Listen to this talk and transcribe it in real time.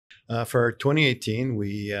For 2018,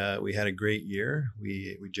 we had a great year.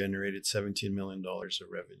 We generated $17 million of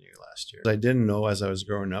revenue last year. I didn't know as I was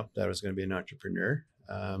growing up that I was going to be an entrepreneur.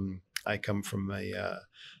 I come from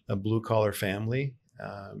a blue collar family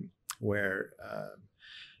where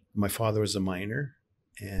my father was a miner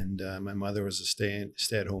and my mother was a stay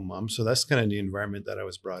at home mom. So that's kind of the environment that I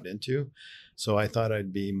was brought into. So I thought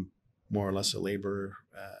I'd be more or less a laborer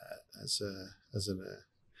as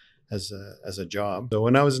a job. So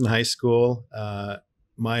when I was in high school,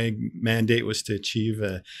 my mandate was to achieve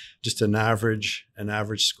just an average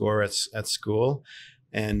score at school,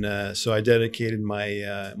 and so I dedicated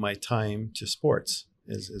my time to sports.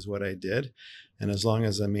 Is what I did, and as long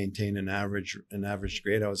as I maintained an average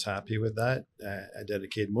grade, I was happy with that. I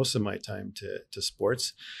dedicated most of my time to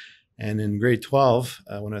sports, and in grade 12,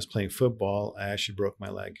 when I was playing football, I actually broke my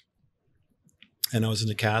leg, and I was in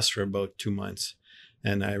a cast for about 2 months.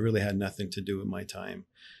 And I really had nothing to do with my time.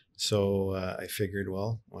 So I figured,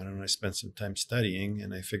 well, why don't I spend some time studying?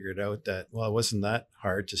 And I figured out that, well, it wasn't that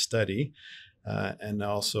hard to study. And I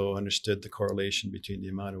also understood the correlation between the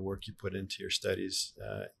amount of work you put into your studies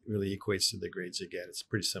really equates to the grades you get. It's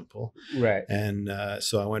pretty simple. Right. And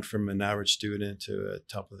so I went from an average student to a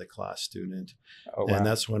top of the class student. Oh, wow. And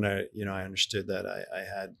that's when I understood that I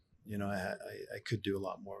had, I could do a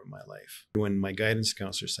lot more in my life. When my guidance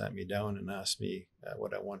counselor sat me down and asked me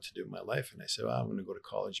what I wanted to do in my life, and I said, well, I'm going to go to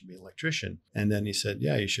college and be an electrician. And then he said,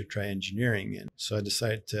 yeah, you should try engineering. And so I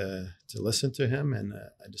decided to listen to him, and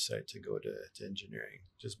I decided to go to engineering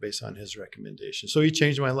just based on his recommendation. So he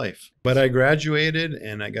changed my life. But I graduated,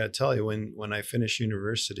 and I got to tell you, when I finished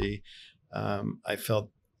university, I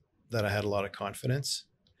felt that I had a lot of confidence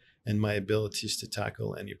in my abilities to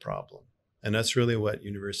tackle any problem. And that's really what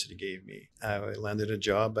university gave me. I landed a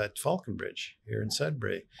job at Falconbridge here in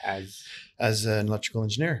Sudbury as an electrical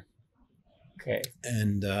engineer. Okay.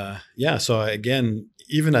 And so again,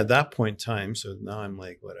 even at that point in time, so now I'm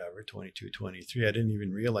like, whatever, 22, 23, I didn't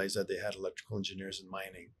even realize that they had electrical engineers in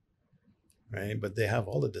mining, right? But they have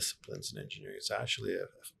all the disciplines in engineering. It's actually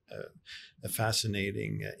a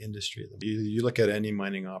fascinating industry. You look at any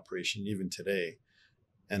mining operation, even today,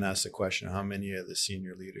 and ask the question, how many of the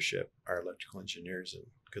senior leadership are electrical engineers? And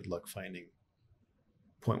good luck finding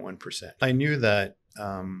 0.1%. I knew that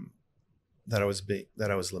that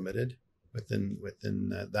I was limited within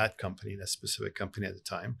that company, that specific company at the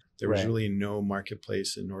time. There was really no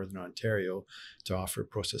marketplace in Northern Ontario to offer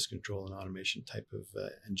process control and automation type of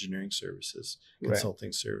engineering services,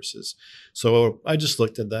 consulting services. So I just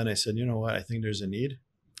looked at that and I said, you know what, I think there's a need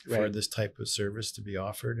for this type of service to be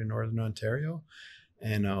offered in Northern Ontario.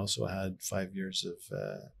 And I also had 5 years of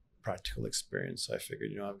practical experience. So I figured,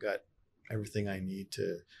 I've got everything I need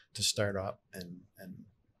to start up and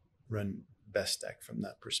run Bestech from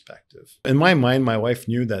that perspective. In my mind, my wife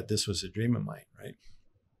knew that this was a dream of mine, right?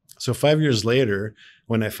 So 5 years later,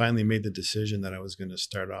 when I finally made the decision that I was going to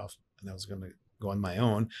start off and I was going to go on my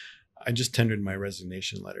own, I just tendered my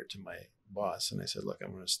resignation letter to my boss. And I said, look,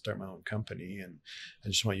 I'm going to start my own company and I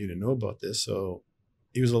just want you to know about this. So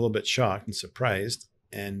he was a little bit shocked and surprised.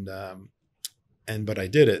 But I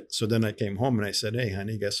did it. So then I came home and I said, hey,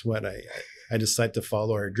 honey, guess what? I decided to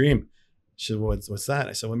follow our dream. She said, what's that?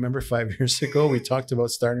 I said, well, remember 5 years ago, we talked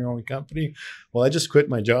about starting our own company? Well, I just quit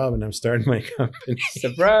my job and I'm starting my company.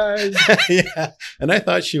 Surprise. Yeah. And I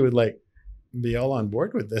thought she would be all on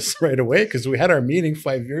board with this right away because we had our meeting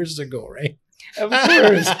 5 years ago, right? Of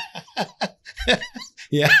course.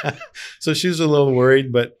 Yeah. So she was a little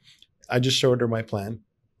worried, but I just showed her my plan.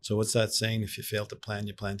 So what's that saying? If you fail to plan,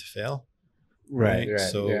 you plan to fail. Right.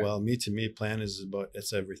 So, well, to me, plan is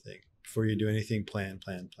it's everything. Before you do anything, plan.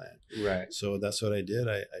 Right. So that's what I did.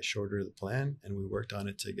 I showed her the plan and we worked on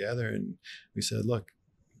it together. And we said, look,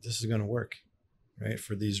 this is going to work, right?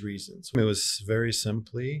 For these reasons. It was very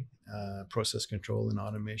simply process control and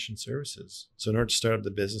automation services. So in order to start up the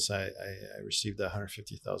business, I received a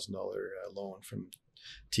 $150,000 loan from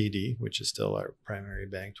TD, which is still our primary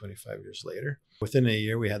bank 25 years later. Within a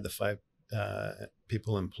year, we had the 5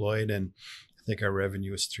 people employed, and I think our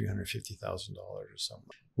revenue was $350,000 or something.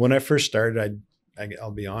 When I first started,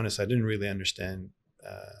 I'll be honest, I didn't really understand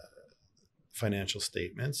financial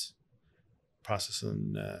statements, profit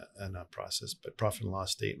and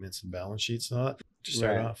loss statements and balance sheets and all that. To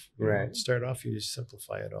start off, start off, you just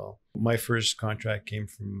simplify it all. My first contract came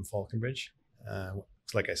from Falconbridge.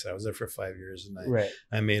 Like I said, I was there for 5 years, and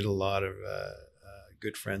I made a lot of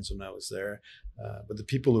good friends when I was there. But the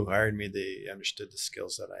people who hired me, they understood the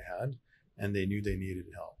skills that I had, and they knew they needed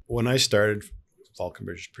help. When I started,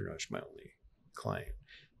 Falconbridge was pretty much my only client.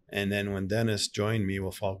 And then when Dennis joined me,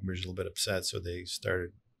 Falconbridge was a little bit upset, so they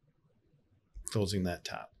started closing that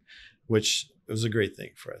tap. which was a great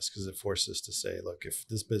thing for us because it forced us to say, look, if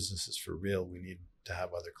this business is for real, we need to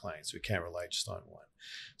have other clients. We can't rely just on one.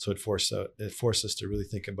 So it forced us to really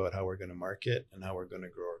think about how we're going to market and how we're going to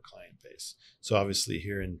grow our client base. So obviously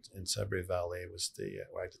here in Sudbury Valley was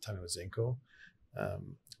at the time it was Inco,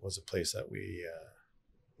 was a place that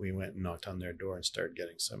we went and knocked on their door and started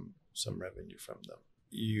getting some revenue from them.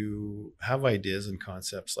 You have ideas and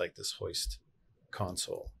concepts like this hoist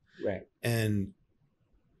console. Right. And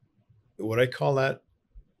would I call that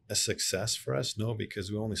a success for us? No,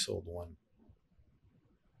 because we only sold one.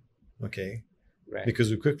 Okay. Right.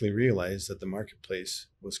 Because we quickly realized that the marketplace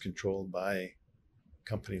was controlled by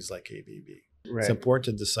companies like ABB. Right. It's important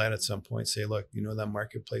to decide at some point, say, look, that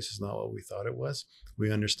marketplace is not what we thought it was.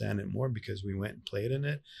 We understand it more because we went and played in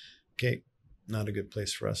it. Okay, not a good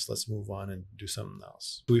place for us. Let's move on and do something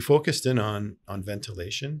else. So we focused in on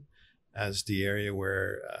ventilation as the area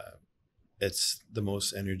where it's the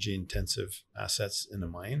most energy intensive assets in a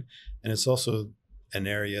mine. And it's also an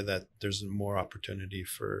area that there's more opportunity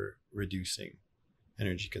for reducing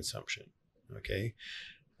energy consumption. Okay.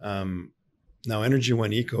 Now, Energy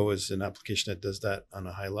One Eco is an application that does that on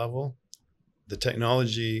a high level. The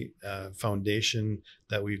technology foundation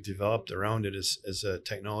that we've developed around it is a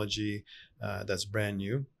technology that's brand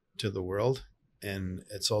new to the world. And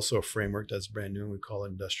it's also a framework that's brand new. We call it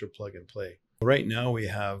industrial plug and play. Right now we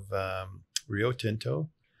have Rio Tinto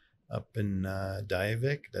up in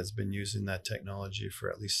Diavik that's been using that technology for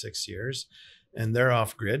at least 6 years. And they're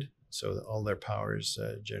off grid. So all their power is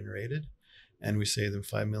generated. And we save them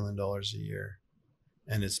 $5 million a year.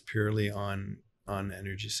 And it's purely on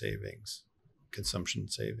energy savings, consumption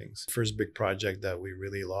savings. First big project that we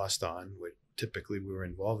really lost on, which typically we were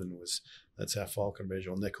involved in, was that's how Falcon Ridge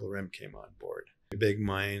Nickel Rim came on board. A big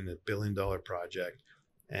mine, $1 billion project,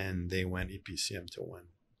 and they went EPCM to win.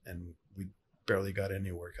 And we barely got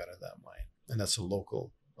any work out of that mine. And that's a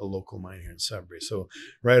local mine here in Sudbury. So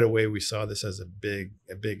right away we saw this as a big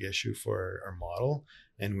issue for our model,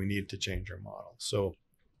 and we needed to change our model. So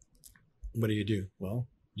what do? Well,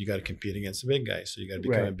 you got to compete against the big guy. So you got to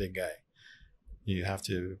become a big guy. You have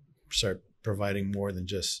to start providing more than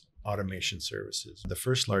just automation services. The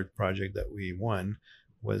first large project that we won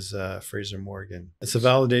was Fraser Morgan. It's a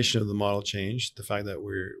validation of the model change, the fact that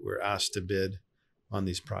we're asked to bid on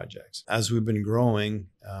these projects. As we've been growing,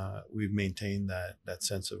 we've maintained that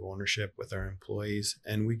sense of ownership with our employees,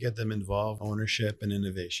 and we get them involved, ownership and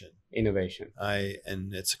innovation.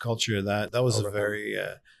 And it's a culture of that. That was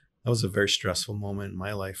a very stressful moment in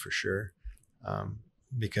my life for sure,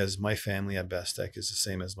 because my family at Bestech is the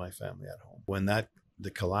same as my family at home. When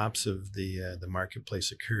the collapse of the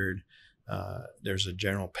marketplace occurred, there's a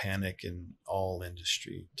general panic in all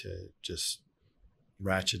industry to just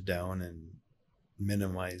ratchet down and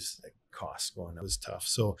minimize the costs going up. It was tough.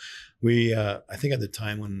 So we, I think at the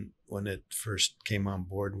time when it first came on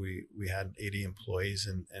board, we had 80 employees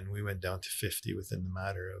and we went down to 50 within the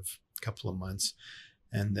matter of a couple of months.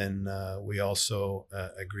 And then we also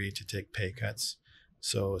agreed to take pay cuts.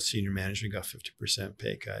 So senior management got 50%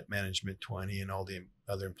 pay cut, management 20, and all the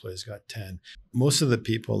other employees got 10. Most of the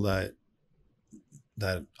people that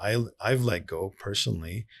I've let go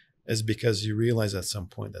personally is because you realize at some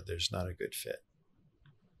point that there's not a good fit.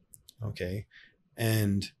 Okay.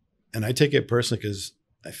 And I take it personally because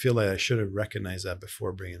I feel like I should have recognized that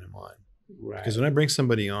before bringing them on. Right. Because when I bring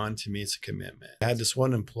somebody on, to me, it's a commitment. I had this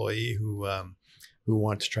one employee who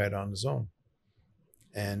wanted to try it on his own.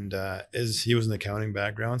 And he was an accounting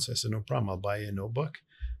background. So I said, no problem. I'll buy you a notebook.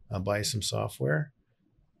 I'll buy you some software,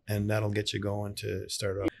 and that'll get you going to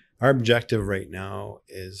start off. Our objective right now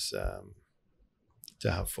is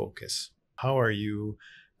to have focus. How are you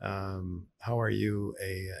an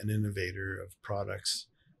innovator of products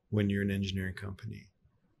when you're an engineering company,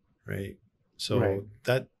 right? So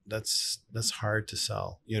that's hard to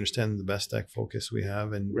sell. You understand the Bestech focus we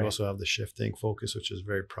have, and we also have the shifting focus, which is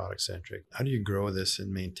very product centric. How do you grow this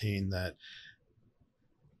and maintain the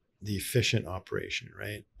efficient operation,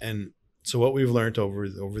 right? And so what we've learned over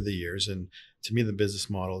the years, and to me, the business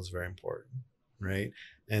model is very important, right?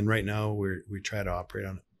 And right now we try to operate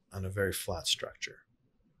on a very flat structure.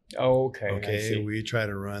 Okay. We try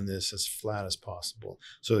to run this as flat as possible,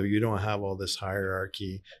 so you don't have all this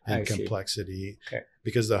hierarchy and complexity.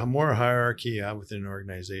 Because the more hierarchy you have within an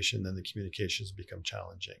organization, then the communications become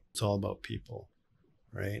challenging. It's all about people,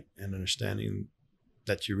 right? And understanding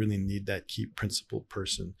that you really need that key principal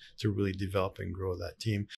person to really develop and grow that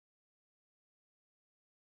team.